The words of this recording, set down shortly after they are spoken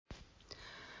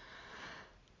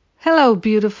Hello,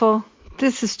 beautiful.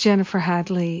 This is Jennifer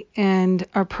Hadley, and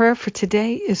our prayer for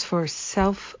today is for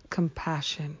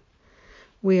self-compassion.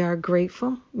 We are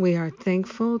grateful, we are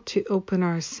thankful to open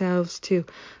ourselves to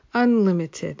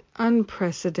unlimited,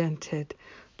 unprecedented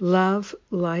love,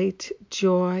 light,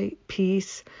 joy,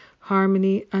 peace,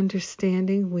 harmony,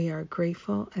 understanding. We are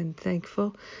grateful and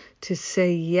thankful to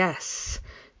say yes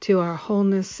to our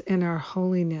wholeness and our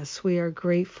holiness. We are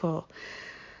grateful.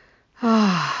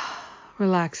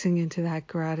 Relaxing into that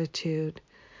gratitude.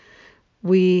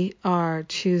 We are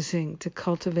choosing to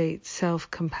cultivate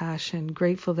self-compassion,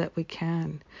 grateful that we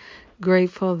can,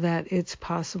 grateful that it's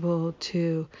possible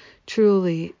to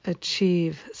truly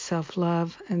achieve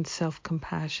self-love and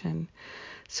self-compassion.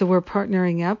 So we're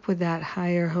partnering up with that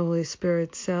higher Holy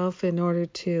Spirit self in order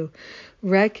to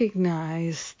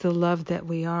recognize the love that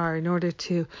we are, in order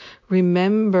to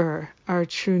remember our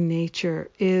true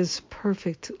nature is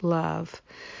perfect love.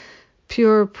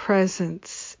 Pure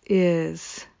presence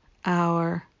is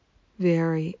our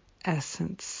very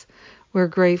essence. We're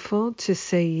grateful to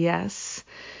say yes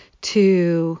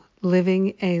to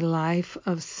living a life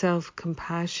of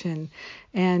self-compassion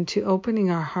and to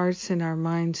opening our hearts and our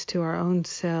minds to our own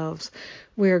selves.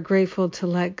 We are grateful to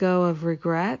let go of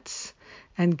regrets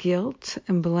and guilt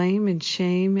and blame and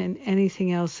shame and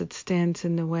anything else that stands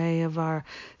in the way of our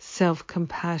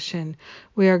self-compassion.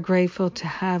 We are grateful to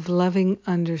have loving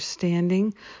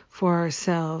understanding for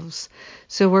ourselves.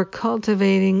 So we're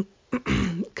cultivating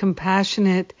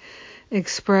compassionate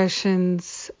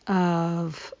expressions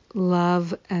of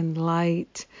love and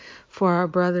light for our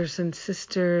brothers and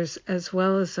sisters as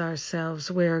well as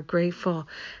ourselves. We are grateful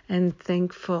and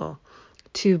thankful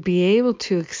to be able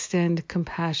to extend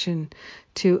compassion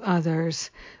to others.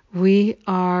 We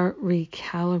are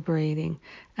recalibrating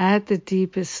at the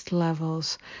deepest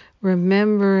levels,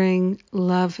 remembering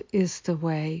love is the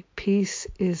way, peace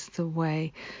is the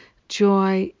way,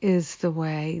 joy is the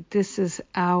way. This is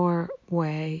our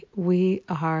way. We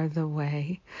are the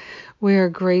way. We are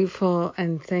grateful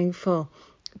and thankful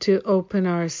to open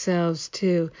ourselves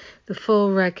to the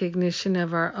full recognition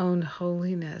of our own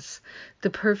holiness. The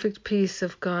perfect peace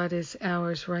of God is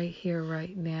ours right here,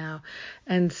 right now.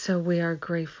 And so we are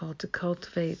grateful to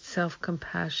cultivate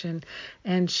self-compassion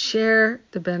and share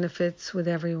the benefits with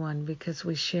everyone because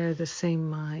we share the same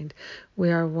mind.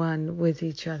 We are one with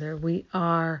each other. We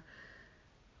are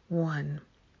one,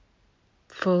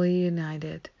 fully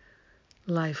united,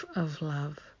 life of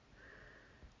love.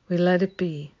 We let it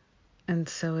be. And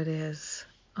so it is.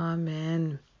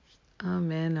 Amen.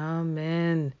 Amen.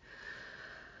 Amen.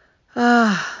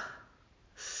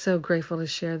 So grateful to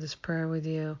share this prayer with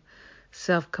you.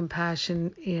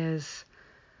 Self-compassion is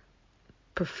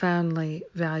profoundly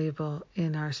valuable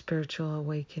in our spiritual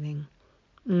awakening.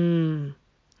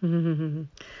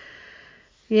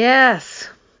 Yes.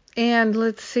 And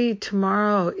let's see,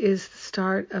 tomorrow is the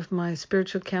start of my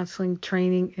spiritual counseling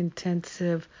training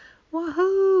intensive.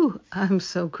 Woohoo! I'm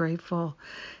so grateful.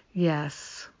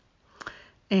 Yes.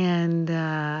 And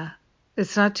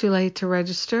it's not too late to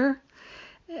register.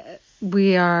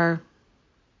 We are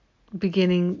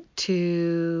beginning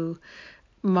tomorrow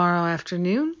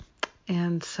afternoon.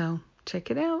 And so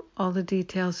check it out. All the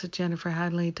details at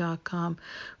jenniferhadley.com.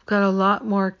 We've got a lot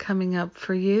more coming up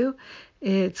for you.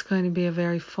 It's going to be a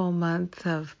very full month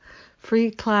of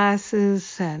free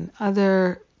classes and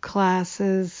other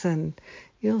classes, and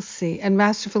you'll see. And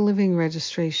Masterful Living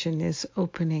registration is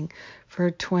opening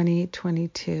for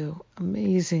 2022.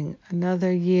 Amazing.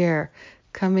 Another year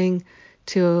coming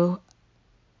to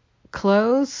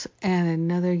close and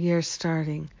another year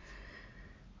starting.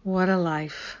 What a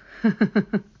life.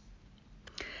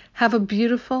 Have a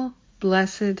beautiful,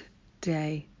 blessed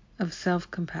day of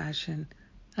self-compassion.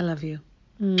 I love you.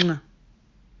 Mwah.